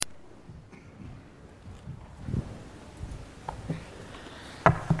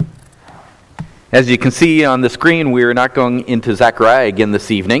As you can see on the screen, we are not going into Zechariah again this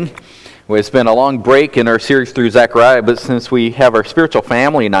evening. It's been a long break in our series through Zechariah, but since we have our spiritual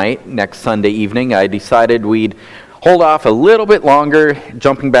family night next Sunday evening, I decided we'd hold off a little bit longer,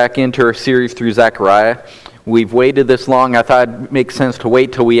 jumping back into our series through Zechariah. We've waited this long. I thought it makes sense to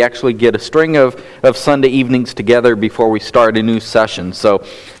wait till we actually get a string of Sunday evenings together before we start a new session. So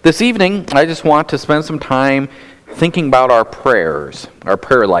this evening, I just want to spend some time thinking about our prayers, our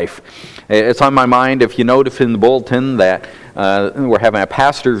prayer life. It's on my mind. If you notice in the bulletin that we're having a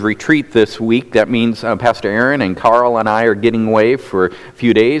pastor's retreat this week, that means Pastor Aaron and Carl and I are getting away for a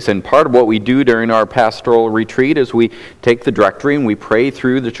few days. And part of what we do during our pastoral retreat is we take the directory and we pray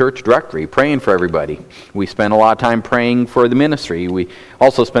through the church directory, praying for everybody. We spend a lot of time praying for the ministry. We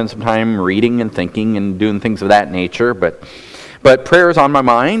also spend some time reading and thinking and doing things of that nature. But prayer is on my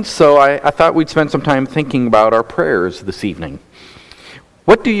mind, so I thought we'd spend some time thinking about our prayers this evening.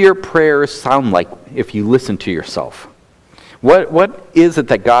 What do your prayers sound like if you listen to yourself? What is it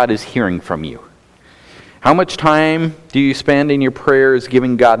that God is hearing from you? How much time do you spend in your prayers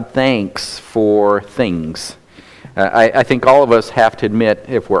giving God thanks for things? I think all of us have to admit,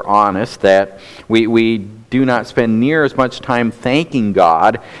 if we're honest, that we do not spend near as much time thanking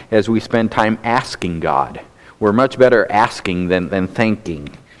God as we spend time asking God. We're much better asking than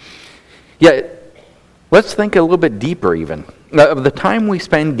thanking. Yet, let's think a little bit deeper even. Of the time we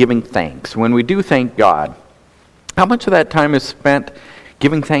spend giving thanks, when we do thank God, how much of that time is spent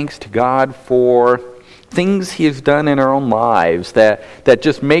giving thanks to God for things He has done in our own lives that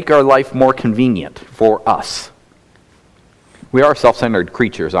just make our life more convenient for us? We are self-centered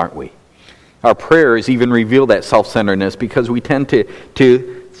creatures, aren't we? Our prayers even reveal that self-centeredness because we tend to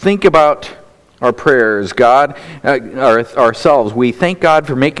think about our prayers, God, ourselves. We thank God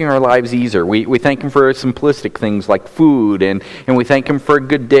for making our lives easier. We thank Him for simplistic things like food, and we thank Him for a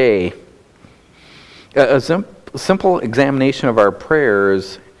good day. A simple examination of our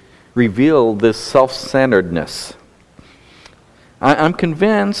prayers reveal this self-centeredness. I'm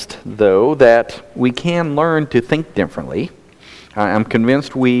convinced, though, that we can learn to think differently. I'm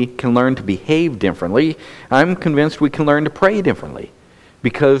convinced we can learn to behave differently. I'm convinced we can learn to pray differently.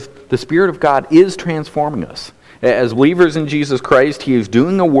 Because the Spirit of God is transforming us. As believers in Jesus Christ, He is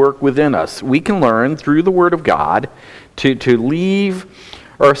doing a work within us. We can learn through the Word of God to leave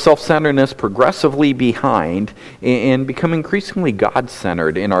our self-centeredness progressively behind and become increasingly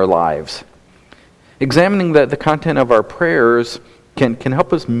God-centered in our lives. Examining the content of our prayers can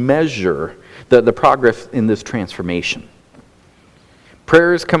help us measure the progress in this transformation.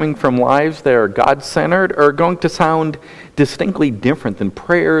 Prayers coming from lives that are God-centered are going to sound distinctly different than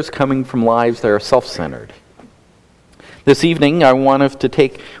prayers coming from lives that are self-centered. This evening, I want us to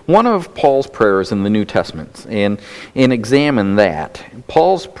take one of Paul's prayers in the New Testament and examine that.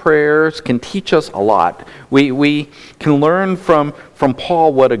 Paul's prayers can teach us a lot. We can learn from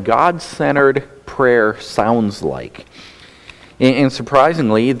Paul what a God-centered prayer sounds like. And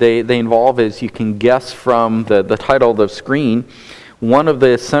surprisingly, they involve, as you can guess from the title of the screen, one of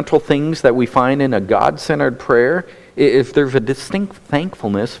the central things that we find in a God-centered prayer is there's a distinct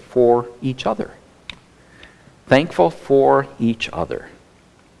thankfulness for each other. Thankful for each other.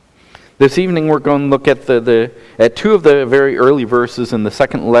 This evening we're going to look at at two of the very early verses in the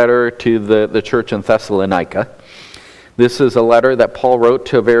second letter to the church in Thessalonica. This is a letter that Paul wrote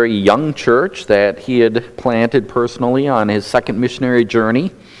to a very young church that he had planted personally on his second missionary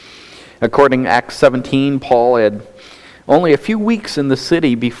journey. According to Acts 17, Paul had only a few weeks in the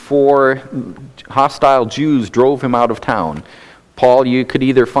city before hostile Jews drove him out of town. Paul, you could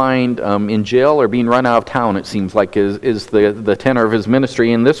either find in jail or being run out of town, it seems like, is the tenor of his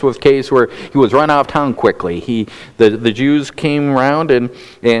ministry. And this was a case where he was run out of town quickly. The Jews came around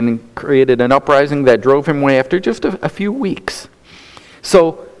and created an uprising that drove him away after just a few weeks.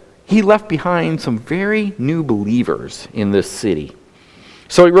 So he left behind some very new believers in this city.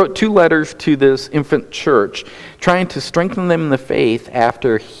 So he wrote 2 letters to this infant church, trying to strengthen them in the faith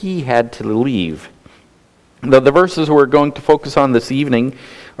after he had to leave. The verses we're going to focus on this evening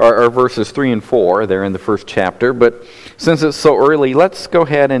are verses 3 and 4. They're in the first chapter. But since it's so early, let's go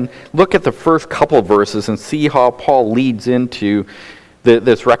ahead and look at the first couple of verses and see how Paul leads into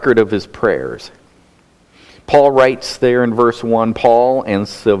this record of his prayers. Paul writes there in verse 1, Paul and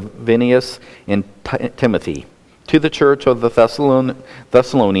Silvanus and Timothy, to the church of the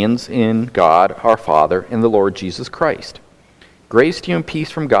Thessalonians in God our Father and the Lord Jesus Christ. Grace to you and peace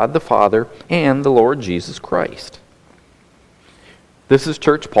from God the Father and the Lord Jesus Christ. This is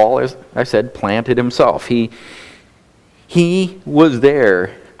church Paul, as I said, planted himself. He was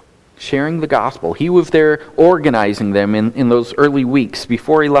there sharing the gospel. He was there organizing them in those early weeks.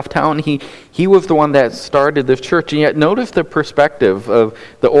 Before he left town, he was the one that started this church. And yet notice the perspective of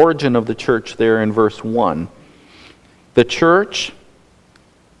the origin of the church there in verse 1. The church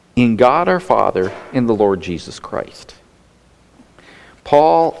in God our Father and the Lord Jesus Christ.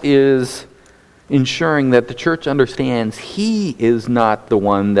 Paul is ensuring that the church understands he is not the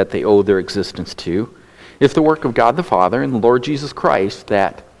one that they owe their existence to. It's the work of God the Father and the Lord Jesus Christ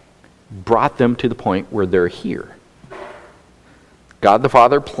that brought them to the point where they're here. God the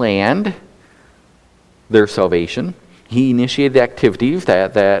Father planned their salvation. He initiated the activities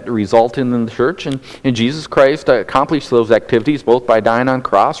that resulted in the church, and Jesus Christ accomplished those activities both by dying on the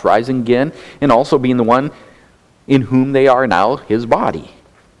cross, rising again, and also being the one in whom they are now, his body.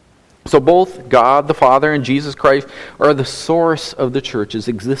 So both God the Father and Jesus Christ are the source of the church's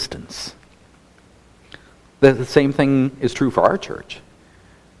existence. The same thing is true for our church.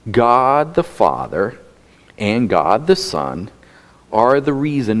 God the Father and God the Son are the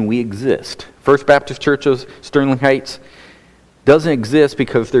reason we exist. First Baptist Church of Sterling Heights doesn't exist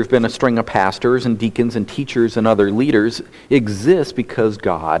because there's been a string of pastors and deacons and teachers and other leaders. It exists because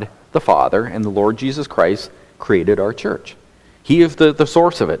God the Father and the Lord Jesus Christ created our church. He is the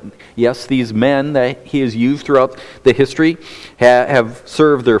source of it. Yes, these men that he has used throughout the history have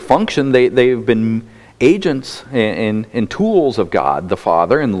served their function. They've been agents and tools of God the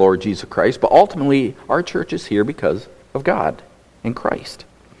Father and the Lord Jesus Christ, but ultimately our church is here because of God and Christ.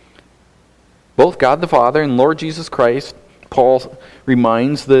 Both God the Father and Lord Jesus Christ, Paul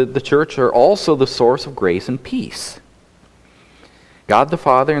reminds the church, are also the source of grace and peace. God the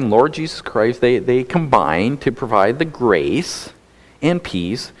Father and Lord Jesus Christ, they combine to provide the grace and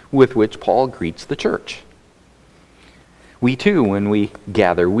peace with which Paul greets the church. We too, when we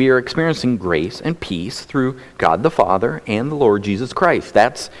gather, we are experiencing grace and peace through God the Father and the Lord Jesus Christ.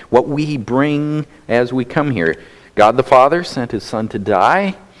 That's what we bring as we come here. God the Father sent his Son to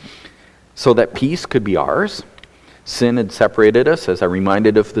die so that peace could be ours. Sin had separated us, as I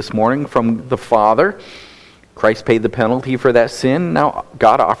reminded of this morning, from the Father. Christ paid the penalty for that sin. Now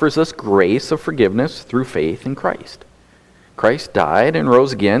God offers us grace of forgiveness through faith in Christ. Christ died and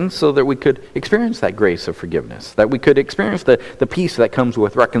rose again so that we could experience that grace of forgiveness, that we could experience the peace that comes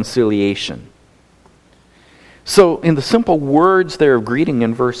with reconciliation. So in the simple words there of greeting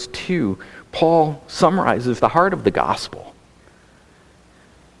in verse 2, Paul summarizes the heart of the gospel.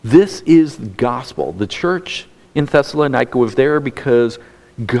 This is the gospel. The church in Thessalonica was there because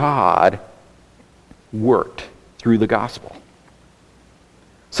God worked through the gospel.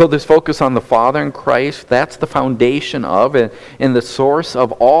 So this focus on the Father and Christ, that's the foundation of and the source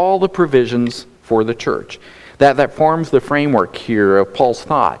of all the provisions for the church. That forms the framework here of Paul's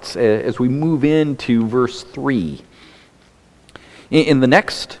thoughts as we move into verse 3. In the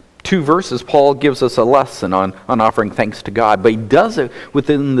next two verses, Paul gives us a lesson on offering thanks to God, but he does it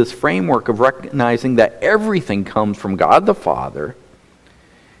within this framework of recognizing that everything comes from God the Father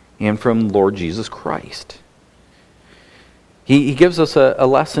and from Lord Jesus Christ. He gives us a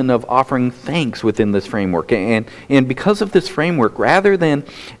lesson of offering thanks within this framework. And because of this framework, rather than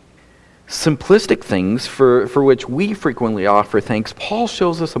simplistic things for which we frequently offer thanks, Paul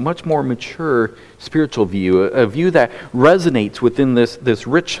shows us a much more mature spiritual view, a view that resonates within this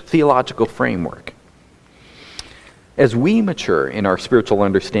rich theological framework. As we mature in our spiritual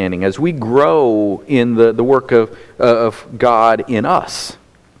understanding, as we grow in the work of God in us,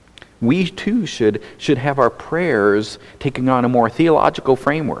 we too should have our prayers taking on a more theological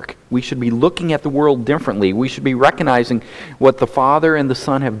framework. We should be looking at the world differently. We should be recognizing what the Father and the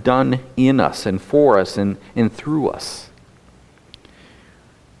Son have done in us and for us and through us.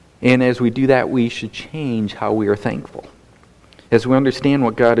 And as we do that, we should change how we are thankful. As we understand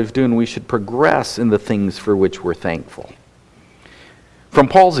what God is doing, we should progress in the things for which we're thankful. From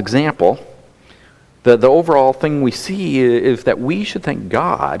Paul's example, the overall thing we see is that we should thank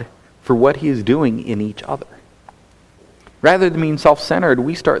God for what he is doing in each other. Rather than being self-centered,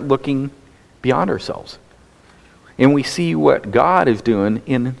 we start looking beyond ourselves. And we see what God is doing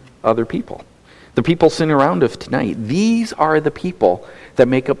in other people. The people sitting around us tonight, these are the people that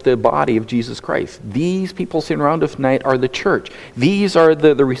make up the body of Jesus Christ. These people sitting around us tonight are the church. These are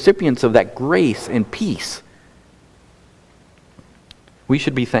the recipients of that grace and peace. We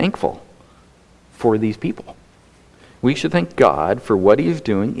should be thankful for these people. We should thank God for what he is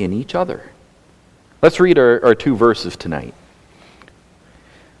doing in each other. Let's read our two verses tonight.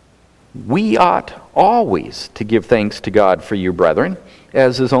 We ought always to give thanks to God for you, brethren,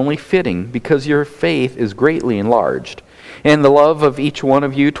 as is only fitting, because your faith is greatly enlarged, and the love of each one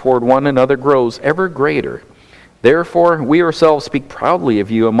of you toward one another grows ever greater, Therefore, we ourselves speak proudly of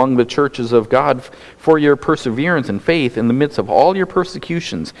you among the churches of God for your perseverance and faith in the midst of all your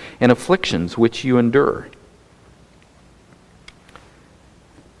persecutions and afflictions which you endure.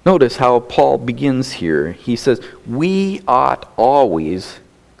 Notice how Paul begins here. He says, we ought always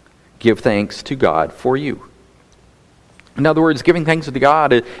give thanks to God for you. In other words, giving thanks to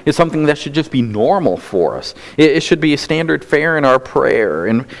God is something that should just be normal for us. It should be a standard fare in our prayer.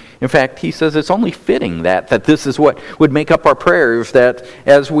 And in fact, he says it's only fitting that this is what would make up our prayers, that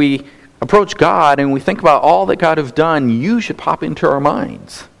as we approach God and we think about all that God has done, you should pop into our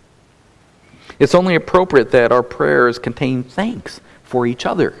minds. It's only appropriate that our prayers contain thanks for each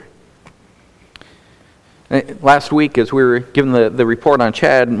other. Last week, as we were giving the report on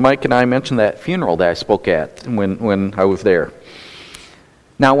Chad, Mike and I mentioned that funeral that I spoke at when I was there.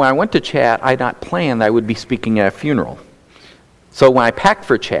 Now, when I went to Chad, I had not planned I would be speaking at a funeral. So when I packed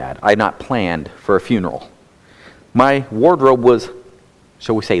for Chad, I had not planned for a funeral. My wardrobe was,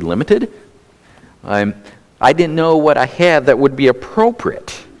 shall we say, limited. I didn't know what I had that would be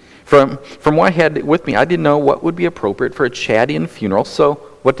appropriate. From what I had with me, I didn't know what would be appropriate for a Chadian funeral. So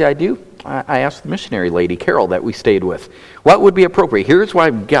what did I do? I asked the missionary lady, Carol, that we stayed with, what would be appropriate? Here's what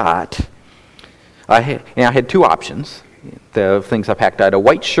I've got. I had two options, the things I packed. I had a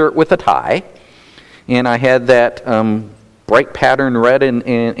white shirt with a tie, and I had that bright pattern red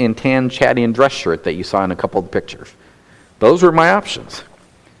and tan Chadian dress shirt that you saw in a couple of pictures. Those were my options.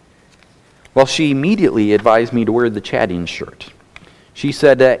 Well, she immediately advised me to wear the Chadian shirt. She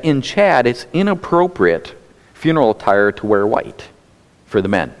said that in Chad, it's inappropriate funeral attire to wear white for the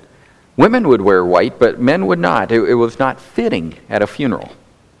men. Women would wear white, but men would not. It was not fitting at a funeral.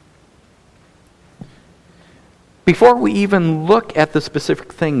 Before we even look at the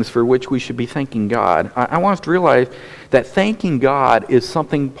specific things for which we should be thanking God, I want us to realize that thanking God is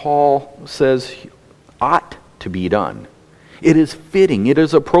something Paul says ought to be done. It is fitting, it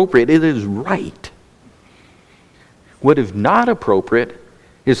is appropriate, it is right. What is not appropriate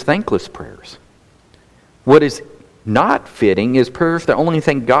is thankless prayers. What is not fitting is prayers that only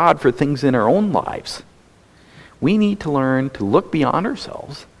thank God for things in our own lives. We need to learn to look beyond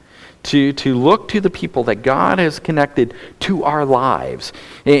ourselves, to look to the people that God has connected to our lives,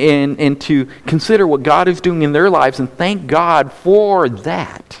 and to consider what God is doing in their lives and thank God for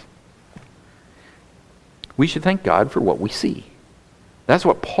that. We should thank God for what we see. That's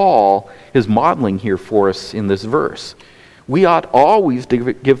what Paul is modeling here for us in this verse. We ought always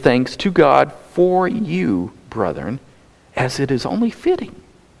to give thanks to God for you, brethren, as it is only fitting.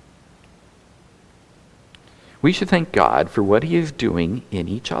 We should thank God for what he is doing in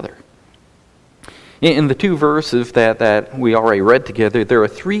each other. In the two verses that we already read together, there are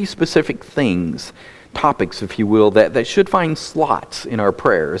three specific things, topics, if you will, that should find slots in our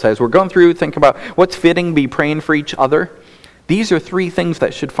prayers. As we're going through, think about what's fitting, be praying for each other. These are three things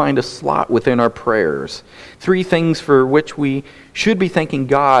that should find a slot within our prayers. Three things for which we should be thanking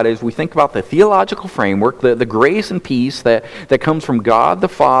God as we think about the theological framework, the grace and peace that comes from God the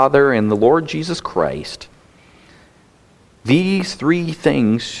Father and the Lord Jesus Christ. These three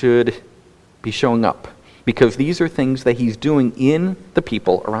things should be showing up because these are things that he's doing in the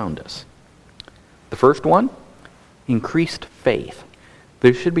people around us. The first one, increased faith.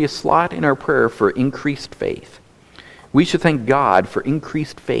 There should be a slot in our prayer for increased faith. We should thank God for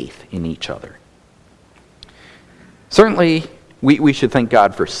increased faith in each other. Certainly, we should thank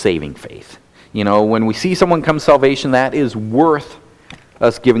God for saving faith. You know, when we see someone come to salvation, that is worth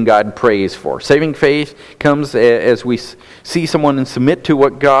us giving God praise for. Saving faith comes as we see someone and submit to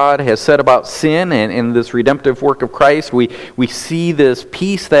what God has said about sin and this redemptive work of Christ. We see this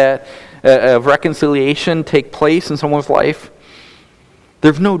peace that of reconciliation take place in someone's life.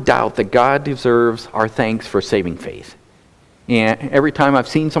 There's no doubt that God deserves our thanks for saving faith. And every time I've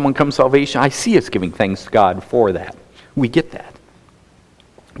seen someone come to salvation, I see us giving thanks to God for that. We get that.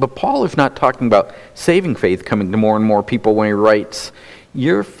 But Paul is not talking about saving faith coming to more and more people when he writes,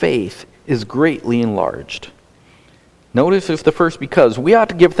 your faith is greatly enlarged. Notice it's the first because. We ought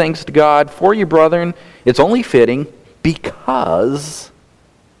to give thanks to God for you, brethren. It's only fitting because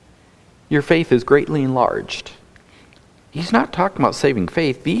your faith is greatly enlarged. He's not talking about saving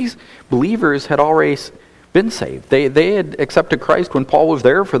faith. These believers had already been saved. They had accepted Christ when Paul was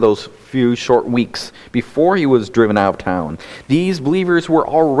there for those few short weeks before he was driven out of town. These believers were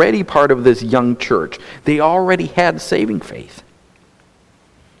already part of this young church. They already had saving faith.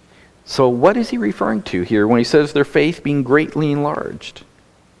 So what is he referring to here when he says their faith being greatly enlarged?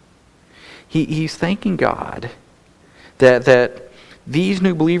 He's thanking God that these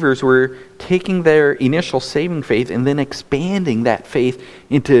new believers were taking their initial saving faith and then expanding that faith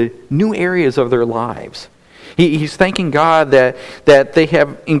into new areas of their lives. He's thanking God that they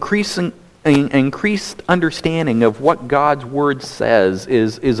have increased understanding of what God's Word says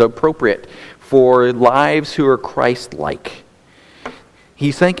is appropriate for lives who are Christ-like.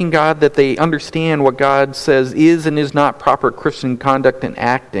 He's thanking God that they understand what God says is and is not proper Christian conduct and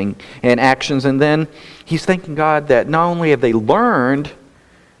actions. And then he's thanking God that not only have they learned,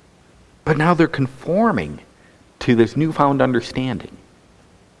 but now they're conforming to this newfound understanding.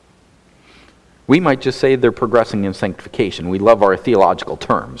 We might just say they're progressing in sanctification. We love our theological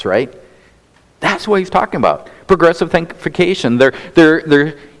terms, right? That's what he's talking about. Progressive sanctification.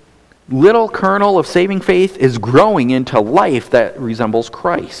 Their little kernel of saving faith is growing into life that resembles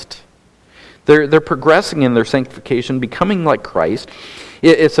Christ. They're progressing in their sanctification, becoming like Christ.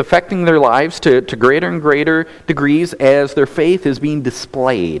 It's affecting their lives to greater and greater degrees as their faith is being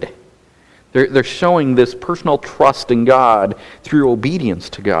displayed. They're showing this personal trust in God through obedience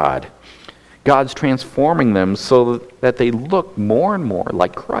to God. God's transforming them so that they look more and more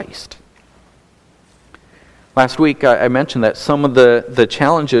like Christ. Last week I mentioned that some of the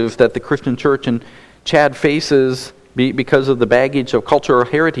challenges that the Christian church in Chad faces because of the baggage of cultural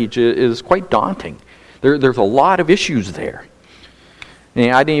heritage is quite daunting. There's a lot of issues there.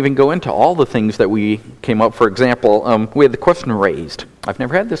 And I didn't even go into all the things that we came up. For example, we had the question raised. I've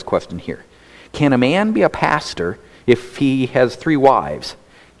never had this question here. Can a man be a pastor if he has 3 wives?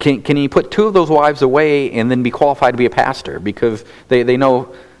 Can he put 2 of those wives away and then be qualified to be a pastor? Because they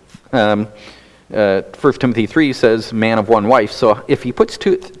know 1 Timothy 3 says man of 1 wife. So if he puts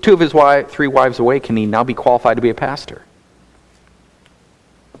two of his 3 wives away, can he now be qualified to be a pastor?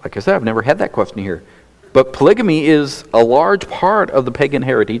 Like I said, I've never had that question here. But polygamy is a large part of the pagan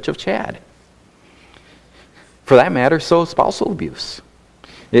heritage of Chad. For that matter, so is spousal abuse.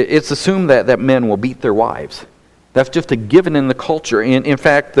 It's assumed that men will beat their wives. That's just a given in the culture. In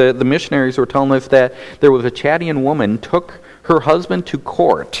fact, the missionaries were telling us that there was a Chadian woman took her husband to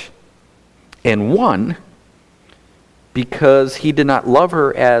court and won because he did not love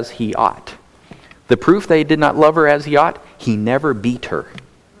her as he ought. The proof that he did not love her as he ought, he never beat her.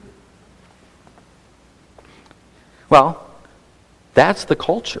 Well, that's the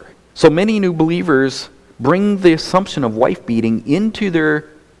culture. So many new believers bring the assumption of wife beating into their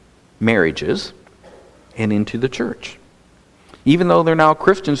marriages and into the church. Even though they're now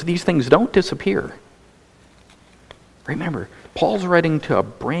Christians, these things don't disappear. Remember, Paul's writing to a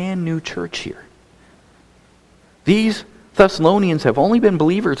brand new church here. These Thessalonians have only been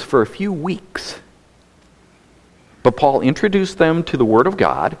believers for a few weeks. But Paul introduced them to the Word of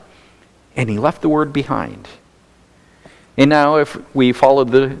God, and he left the Word behind. And now if we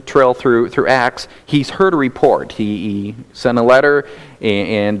followed the trail through Acts, he's heard a report. He sent a letter,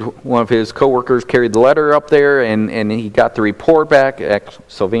 and one of his co-workers carried the letter up there, and he got the report back.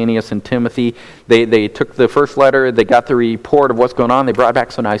 Silvanus and Timothy, they took the first letter, they got the report of what's going on, they brought it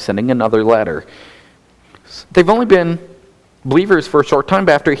back, so now he's sending another letter. They've only been believers for a short time,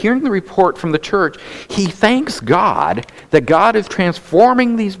 but after hearing the report from the church, he thanks God that God is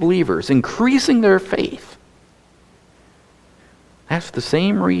transforming these believers, increasing their faith. That's the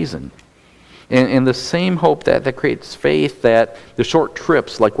same reason and the same hope that creates faith, that the short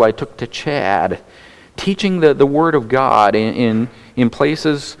trips like what I took to Chad, teaching the Word of God in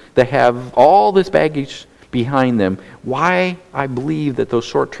places that have all this baggage behind them, why I believe that those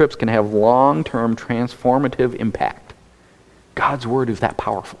short trips can have long-term transformative impact. God's Word is that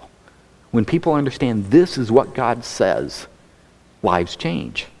powerful. When people understand this is what God says, lives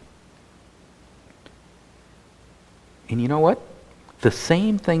change. And you know what? The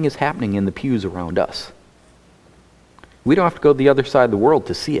same thing is happening in the pews around us. We don't have to go to the other side of the world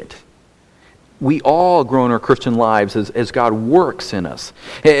to see it. We all grow in our Christian lives as God works in us,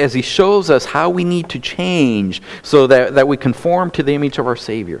 as He shows us how we need to change so that we conform to the image of our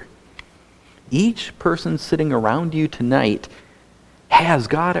Savior. Each person sitting around you tonight has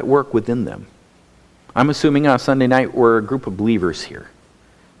God at work within them. I'm assuming on Sunday night we're a group of believers here,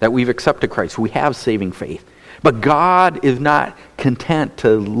 that we've accepted Christ, we have saving faith. But God is not content to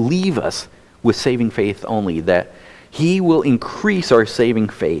leave us with saving faith only, that He will increase our saving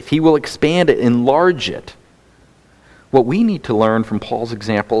faith. He will expand it, enlarge it. What we need to learn from Paul's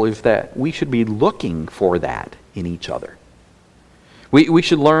example is that we should be looking for that in each other. We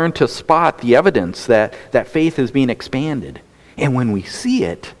should learn to spot the evidence that faith is being expanded. And when we see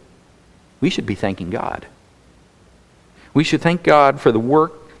it, we should be thanking God. We should thank God for the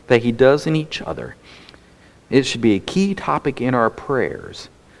work that He does in each other. It should be a key topic in our prayers,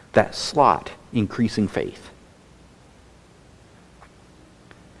 that slot, increasing faith.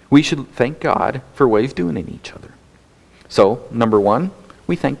 We should thank God for what He's doing in each other. So, number 1,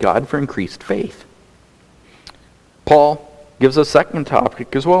 we thank God for increased faith. Paul gives a second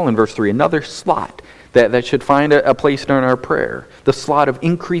topic as well in verse 3, another slot that should find a place in our prayer, the slot of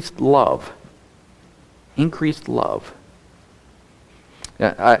increased love. Increased love.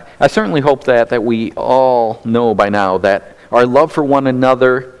 I certainly hope that we all know by now that our love for one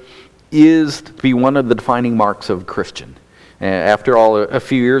another is to be one of the defining marks of a Christian. After all, a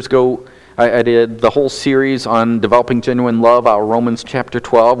few years ago, I did the whole series on developing genuine love out of Romans chapter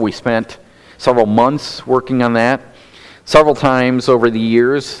 12. We spent several months working on that. Several times over the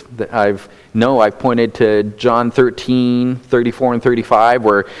years, I've pointed to John 13, 34, and 35,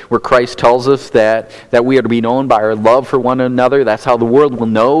 where Christ tells us that we are to be known by our love for one another. That's how the world will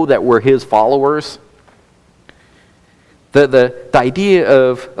know that we're His followers. The idea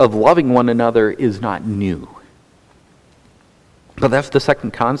of loving one another is not new. But that's the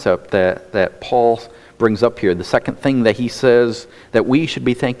second concept that Paul brings up here. The second thing that he says that we should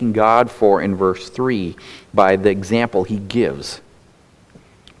be thanking God for in verse 3 by the example he gives.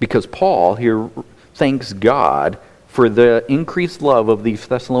 Because Paul here thanks God for the increased love of these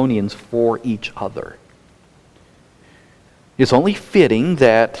Thessalonians for each other. It's only fitting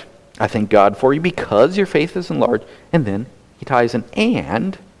that I thank God for you because your faith is enlarged. And then he ties in,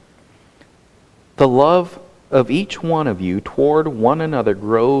 and the love of each one of you toward one another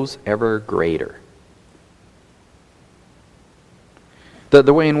grows ever greater.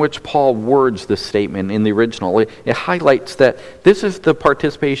 The way in which Paul words this statement in the original, it highlights that this is the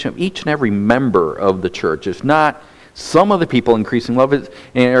participation of each and every member of the church. It's not some of the people increasing love, or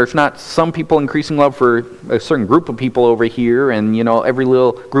it's not some people increasing love for a certain group of people over here and, every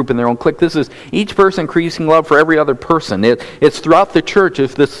little group in their own clique. This is each person increasing love for every other person. It's throughout the church.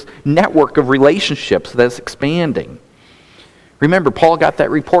 It's this network of relationships that's expanding. Remember, Paul got that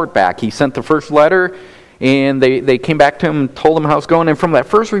report back. He sent the first letter, and they came back to him and told him how it's going. And from that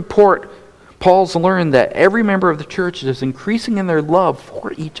first report, Paul's learned that every member of the church is increasing in their love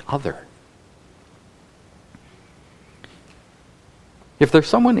for each other. If there's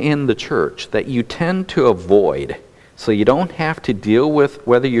someone in the church that you tend to avoid, so you don't have to deal with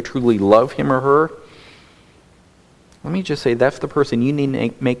whether you truly love him or her, let me just say that's the person you need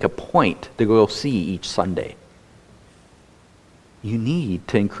to make a point to go see each Sunday. You need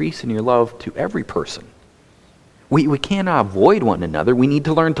to increase in your love to every person. We cannot avoid one another. We need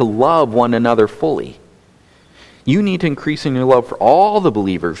to learn to love one another fully. You need to increase in your love for all the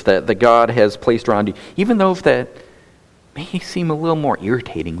believers that God has placed around you, even those that may seem a little more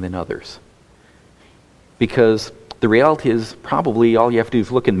irritating than others. Because the reality is probably all you have to do is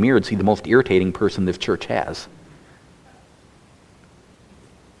look in the mirror and see the most irritating person this church has.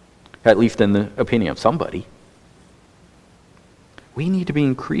 At least in the opinion of somebody. We need to be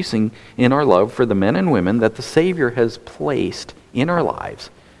increasing in our love for the men and women that the Savior has placed in our lives.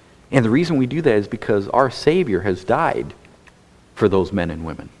 And the reason we do that is because our Savior has died for those men and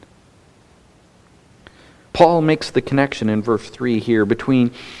women. Paul makes the connection in verse 3 here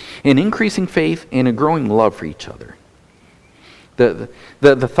between an increasing faith and a growing love for each other. The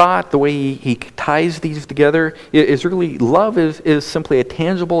thought, the way he ties these together, is really love is simply a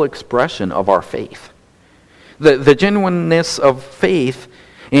tangible expression of our faith. The genuineness of faith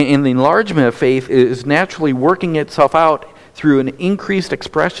and the enlargement of faith is naturally working itself out through an increased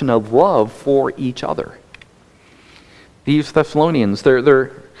expression of love for each other. These Thessalonians,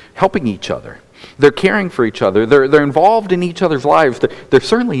 they're helping each other. They're caring for each other. They're involved in each other's lives. They're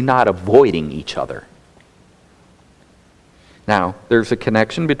certainly not avoiding each other. Now, there's a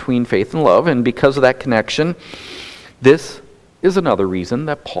connection between faith and love, and because of that connection, this is another reason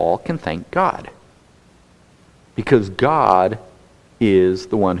that Paul can thank God. Because God is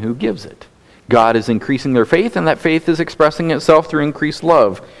the one who gives it. God is increasing their faith, and that faith is expressing itself through increased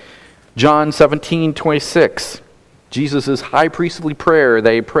love. John 17:26. Jesus' high priestly prayer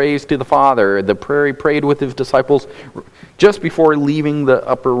that he prays to the Father, the prayer he prayed with his disciples just before leaving the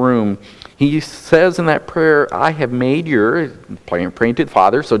upper room. He says in that prayer, I have made praying to the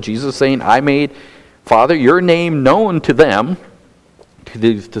Father, so Jesus is saying, I made, Father, your name known to them, to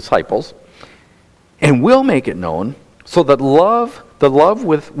these disciples, and will make it known, so that the love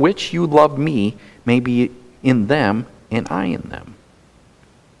with which you love me may be in them and I in them.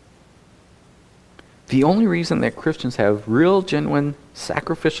 The only reason that Christians have real, genuine,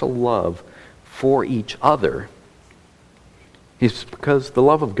 sacrificial love for each other is because the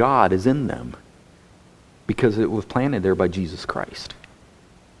love of God is in them, because it was planted there by Jesus Christ.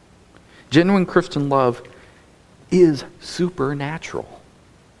 Genuine Christian love is supernatural.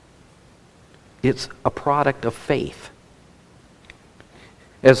 It's a product of faith.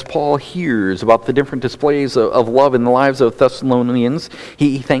 As Paul hears about the different displays of love in the lives of Thessalonians,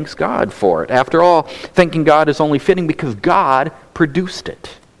 he thanks God for it. After all, thanking God is only fitting because God produced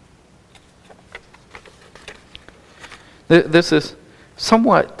it. This is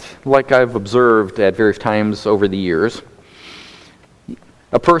somewhat like I've observed at various times over the years.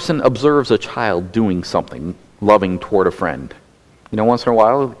 A person observes a child doing something loving toward a friend. Once in a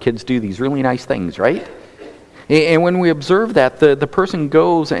while, kids do these really nice things, right? And when we observe that, the person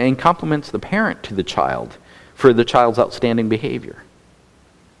goes and compliments the parent to the child for the child's outstanding behavior.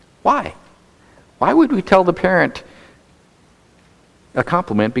 Why? Why would we tell the parent a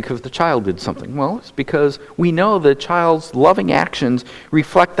compliment because the child did something? Well, it's because we know the child's loving actions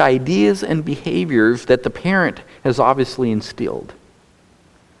reflect ideas and behaviors that the parent has obviously instilled.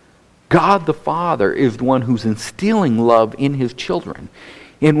 God the Father is the one who's instilling love in his children.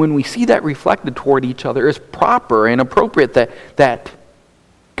 And when we see that reflected toward each other, it's proper and appropriate that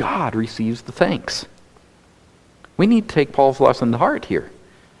God receives the thanks. We need to take Paul's lesson to heart here.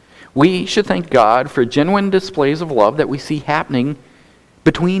 We should thank God for genuine displays of love that we see happening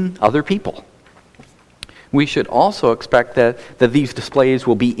between other people. We should also expect that these displays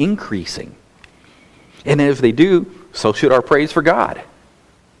will be increasing. And if they do, so should our praise for God.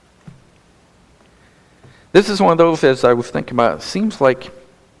 This is one of those, as I was thinking about, it seems like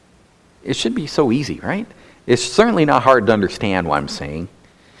it should be so easy, right? It's certainly not hard to understand what I'm saying.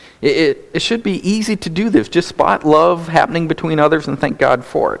 It should be easy to do this. Just spot love happening between others and thank God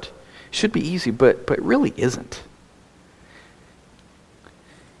for it. It should be easy, but it really isn't.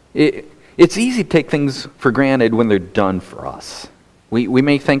 It's easy to take things for granted when they're done for us. We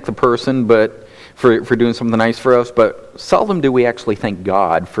may thank the person for doing something nice for us, but seldom do we actually thank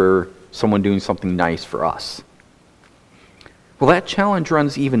God for someone doing something nice for us. Well, that challenge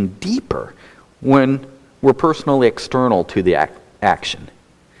runs even deeper when we're personally external to the action.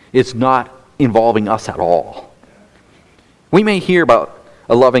 It's not involving us at all. We may hear about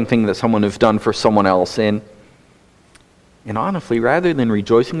a loving thing that someone has done for someone else, and honestly, rather than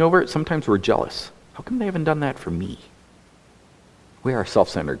rejoicing over it, sometimes we're jealous. How come they haven't done that for me? We are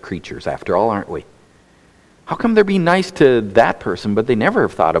self-centered creatures, after all, aren't we? How come they're being nice to that person, but they never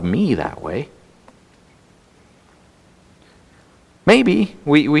have thought of me that way? Maybe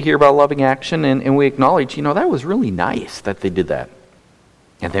we hear about loving action and we acknowledge, that was really nice that they did that.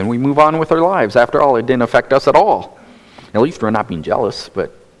 And then we move on with our lives. After all, it didn't affect us at all. At least we're not being jealous,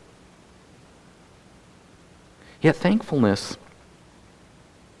 but yet thankfulness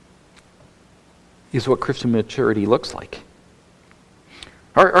is what Christian maturity looks like.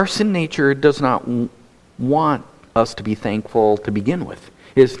 Our sin nature does not want us to be thankful to begin with.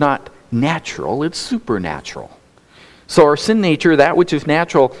 It's not natural, it's supernatural. So our sin nature, that which is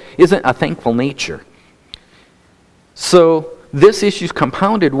natural, isn't a thankful nature. So this issue is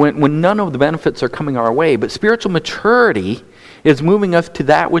compounded when none of the benefits are coming our way. But spiritual maturity is moving us to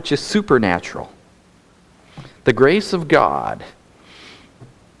that which is supernatural. The grace of God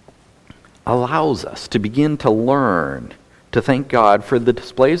allows us to begin to learn to thank God for the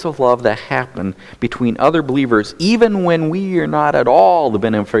displays of love that happen between other believers, even when we are not at all the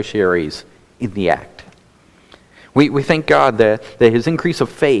beneficiaries in the act. We thank God that his increase of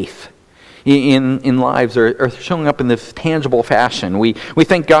faith in lives are showing up in this tangible fashion. We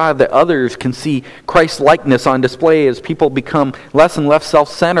thank God that others can see Christ's likeness on display as people become less and less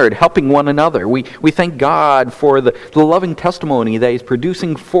self-centered, helping one another. We thank God for the loving testimony that he's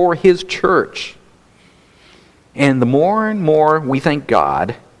producing for his church. And the more and more we thank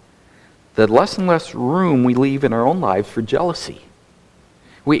God, the less and less room we leave in our own lives for jealousy.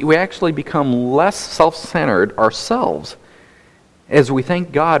 We actually become less self-centered ourselves as we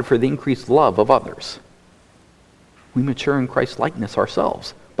thank God for the increased love of others. We mature in Christ's likeness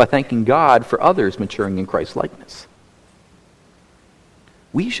ourselves by thanking God for others maturing in Christ's likeness.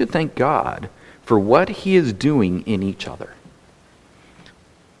 We should thank God for what he is doing in each other.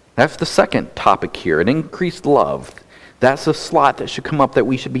 That's the second topic here, an increased love. That's a slot that should come up that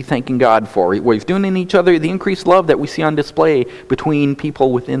we should be thanking God for. What he's doing in each other, the increased love that we see on display between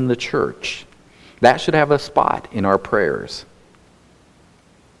people within the church. That should have a spot in our prayers.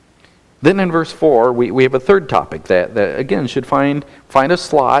 Then in verse 4, we have a third topic that again should find a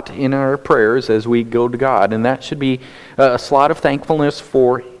slot in our prayers as we go to God, and that should be a slot of thankfulness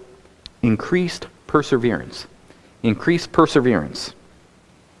for increased perseverance. Increased perseverance.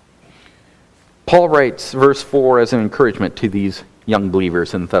 Paul writes verse 4 as an encouragement to these young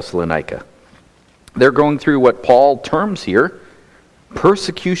believers in Thessalonica. They're going through what Paul terms here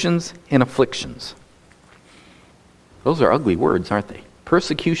persecutions and afflictions. Those are ugly words, aren't they?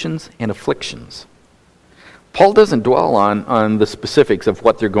 Persecutions and afflictions. Paul doesn't dwell on the specifics of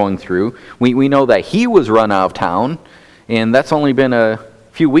what they're going through. We know that he was run out of town, and that's only been a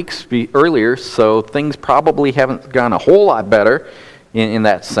few weeks earlier, so things probably haven't gone a whole lot better in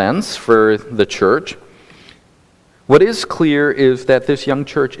that sense for the church. What is clear is that this young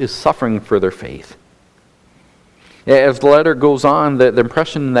church is suffering for their faith. As the letter goes on, the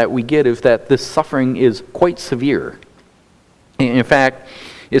impression that we get is that this suffering is quite severe. In fact,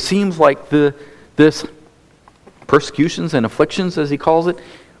 it seems like this persecutions and afflictions, as he calls it,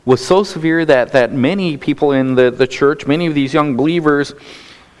 was so severe that many people in the church, many of these young believers,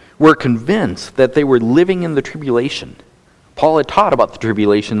 were convinced that they were living in the tribulation. Paul had taught about the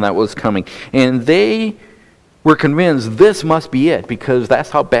tribulation that was coming, and they were convinced this must be it, because that's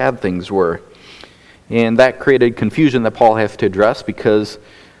how bad things were. And that created confusion that Paul has to address, because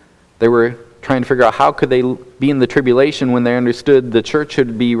they were trying to figure out how could they be in the tribulation when they understood the church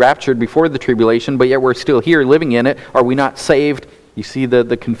should be raptured before the tribulation, but yet we're still here living in it. Are we not saved? You see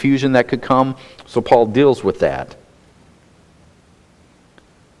the confusion that could come? So Paul deals with that.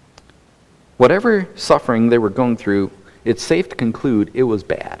 Whatever suffering they were going through, it's safe to conclude it was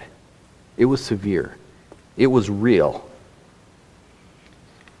bad. It was severe. It was real.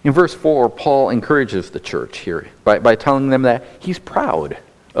 In verse 4, Paul encourages the church here by telling them that he's proud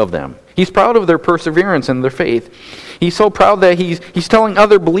of them. He's proud of their perseverance and their faith. He's so proud that he's telling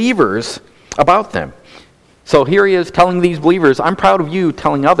other believers about them. So here he is telling these believers, I'm proud of you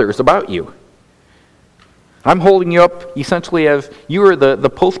telling others about you. I'm holding you up essentially as you are the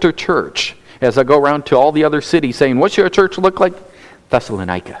poster church as I go around to all the other cities saying, what's your church look like?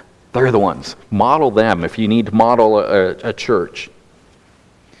 Thessalonica. They're the ones. Model them if you need to model a church.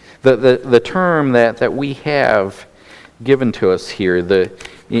 The term that we have given to us here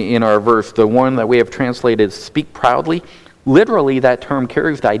in our verse, the one that we have translated speak proudly, literally that term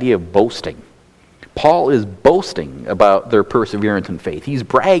carries the idea of boasting. Paul is boasting about their perseverance and faith. He's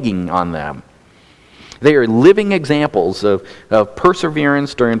bragging on them. They are living examples of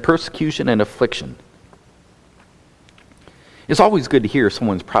perseverance during persecution and affliction. It's always good to hear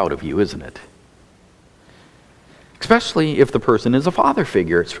someone's proud of you, isn't it? Especially if the person is a father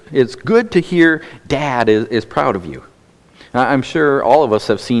figure. It's good to hear dad is proud of you. I'm sure all of us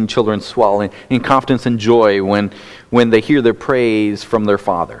have seen children swell in confidence and joy when they hear their praise from their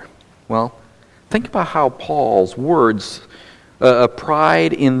father. Well, think about how Paul's words of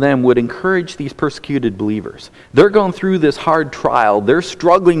pride in them would encourage these persecuted believers. They're going through this hard trial. They're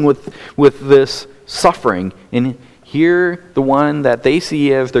struggling with this suffering. And here, the one that they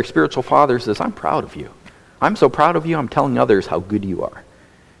see as their spiritual father says, I'm proud of you. I'm so proud of you, I'm telling others how good you are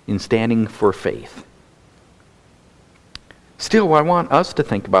in standing for faith. Still, what I want us to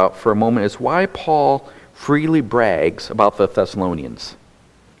think about for a moment is why Paul freely brags about the Thessalonians.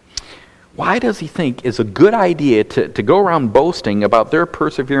 Why does he think it's a good idea to go around boasting about their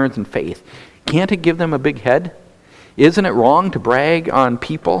perseverance and faith? Can't it give them a big head? Isn't it wrong to brag on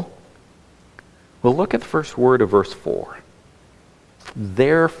people? Well, look at the first word of verse 4.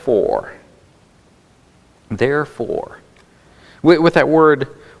 Therefore. Therefore. With that word,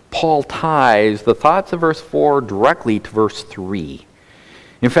 Paul ties the thoughts of verse 4 directly to verse 3.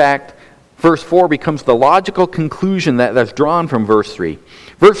 In fact, verse 4 becomes the logical conclusion that's drawn from verse 3.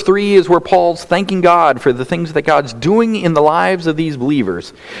 Verse 3 is where Paul's thanking God for the things that God's doing in the lives of these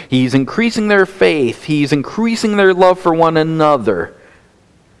believers. He's increasing their faith. He's increasing their love for one another.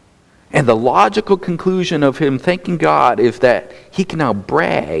 And the logical conclusion of him thanking God is that he can now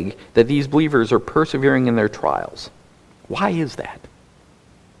brag that these believers are persevering in their trials. Why is that?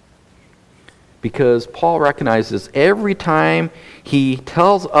 Because Paul recognizes every time he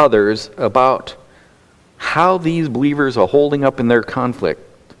tells others about how these believers are holding up in their conflict,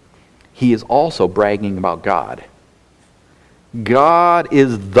 he is also bragging about God. God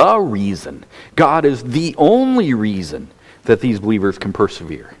is the reason. God is the only reason that these believers can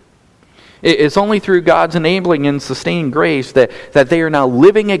persevere. It's only through God's enabling and sustaining grace that they are now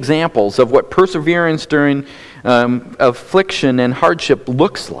living examples of what perseverance during affliction and hardship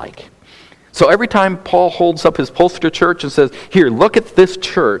looks like. So every time Paul holds up his poster church and says, here, look at this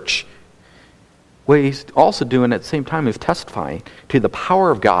church, what he's also doing at the same time is testifying to the power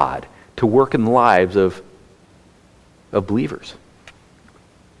of God to work in the lives of believers.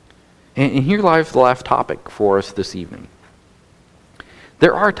 And here lies the last topic for us this evening.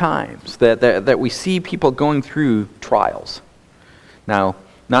 There are times that we see people going through trials. Now,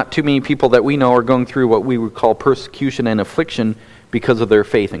 not too many people that we know are going through what we would call persecution and affliction because of their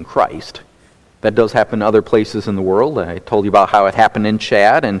faith in Christ. That does happen in other places in the world. I told you about how it happened in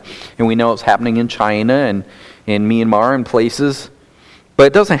Chad, and we know it's happening in China and in Myanmar and places. But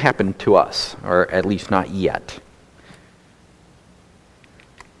it doesn't happen to us, or at least not yet.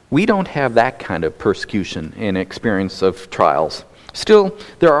 We don't have that kind of persecution and experience of trials. Still,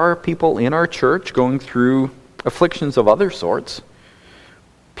 there are people in our church going through afflictions of other sorts.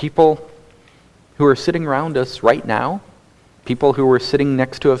 People who are sitting around us right now, people who were sitting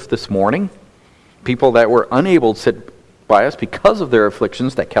next to us this morning, people that were unable to sit by us because of their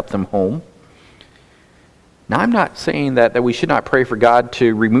afflictions that kept them home. Now, I'm not saying that we should not pray for God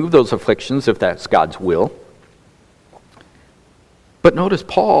to remove those afflictions if that's God's will. But notice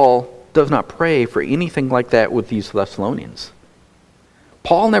Paul does not pray for anything like that with these Thessalonians.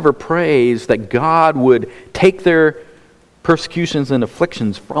 Paul never prays that God would take their persecutions and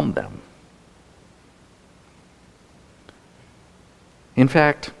afflictions from them. In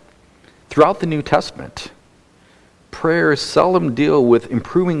fact, throughout the New Testament, prayers seldom deal with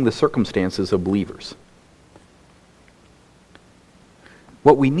improving the circumstances of believers.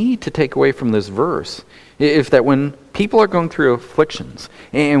 What we need to take away from this verse is that when people are going through afflictions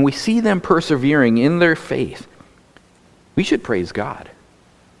and we see them persevering in their faith, we should praise God.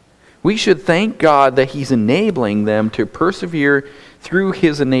 We should thank God that He's enabling them to persevere through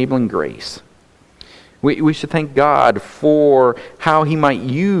His enabling grace. We should thank God for how He might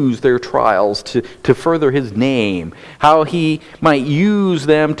use their trials to further His name, how He might use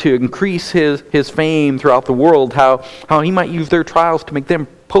them to increase His fame throughout the world, how He might use their trials to make them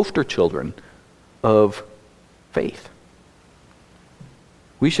poster children of faith.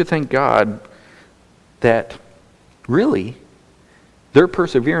 We should thank God that really their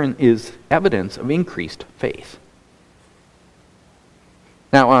perseverance is evidence of increased faith.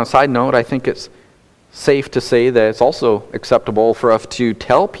 Now, on a side note, I think it's safe to say that it's also acceptable for us to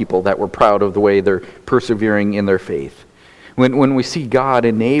tell people that we're proud of the way they're persevering in their faith. When we see God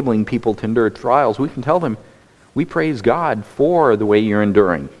enabling people to endure trials, we can tell them, we praise God for the way you're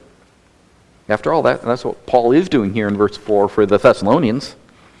enduring. After all, that's what Paul is doing here in verse 4 for the Thessalonians.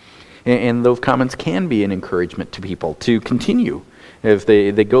 And those comments can be an encouragement to people to continue if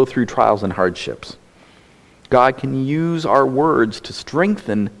they go through trials and hardships. God can use our words to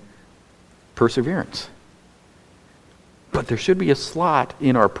strengthen perseverance. But there should be a slot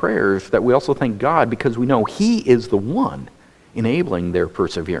in our prayers that we also thank God because we know He is the one enabling their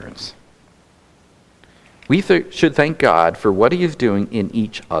perseverance. We should thank God for what He is doing in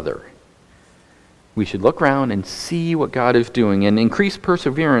each other. We should look around and see what God is doing, and increased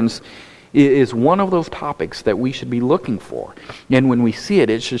perseverance is one of those topics that we should be looking for. And when we see it,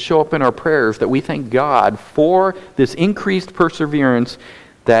 it should show up in our prayers that we thank God for this increased perseverance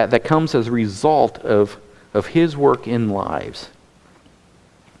that comes as a result of His work in lives.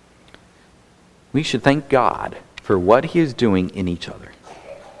 We should thank God for what He is doing in each other.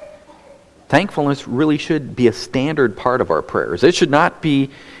 Thankfulness really should be a standard part of our prayers. It should not be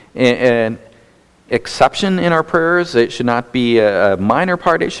an exception in our prayers. It should not be a minor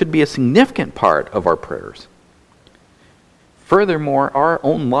part. It should be a significant part of our prayers. Furthermore, our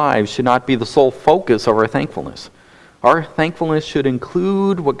own lives should not be the sole focus of our thankfulness. Our thankfulness should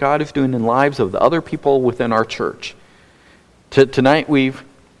include what God is doing in the lives of the other people within our church. Tonight we've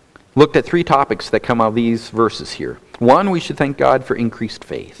looked at 3 topics that come out of these verses here. 1, we should thank God for increased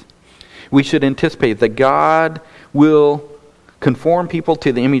faith. We should anticipate that God will conform people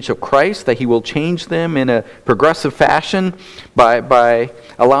to the image of Christ, that He will change them in a progressive fashion by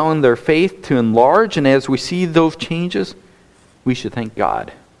allowing their faith to enlarge. And as we see those changes, we should thank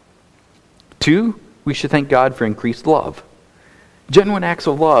God. 2, we should thank God for increased love. Genuine acts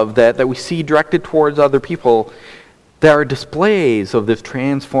of love that we see directed towards other people that are displays of this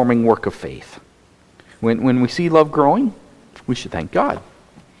transforming work of faith. When we see love growing, we should thank God.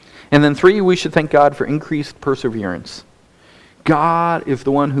 And then 3, we should thank God for increased perseverance. God is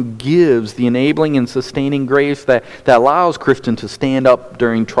the one who gives the enabling and sustaining grace that allows Christians to stand up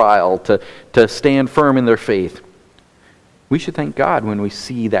during trial, to stand firm in their faith. We should thank God when we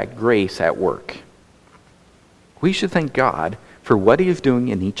see that grace at work. We should thank God for what He is doing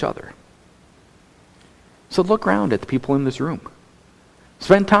in each other. So look around at the people in this room.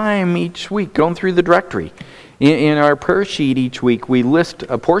 Spend time each week going through the directory. In our prayer sheet each week, we list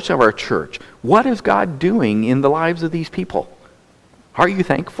a portion of our church. What is God doing in the lives of these people? Are you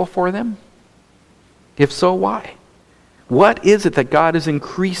thankful for them? If so, why? What is it that God is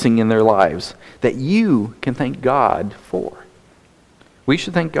increasing in their lives that you can thank God for? We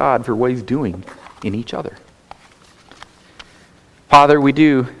should thank God for what He's doing in each other. Father, we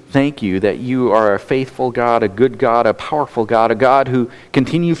do thank You that You are a faithful God, a good God, a powerful God, a God who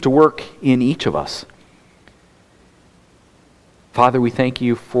continues to work in each of us. Father, we thank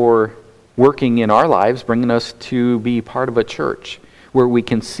You for working in our lives, bringing us to be part of a church. where we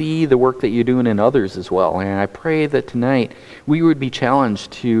can see the work that you're doing in others as well. And I pray that tonight we would be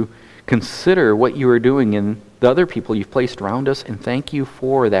challenged to consider what you are doing in the other people you've placed around us, and thank you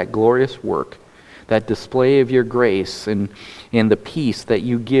for that glorious work, that display of your grace and the peace that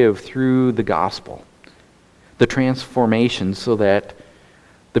you give through the gospel, the transformation so that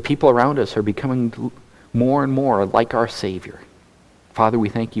the people around us are becoming more and more like our Savior. Father, we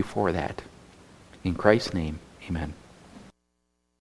thank you for that. In Christ's name, amen.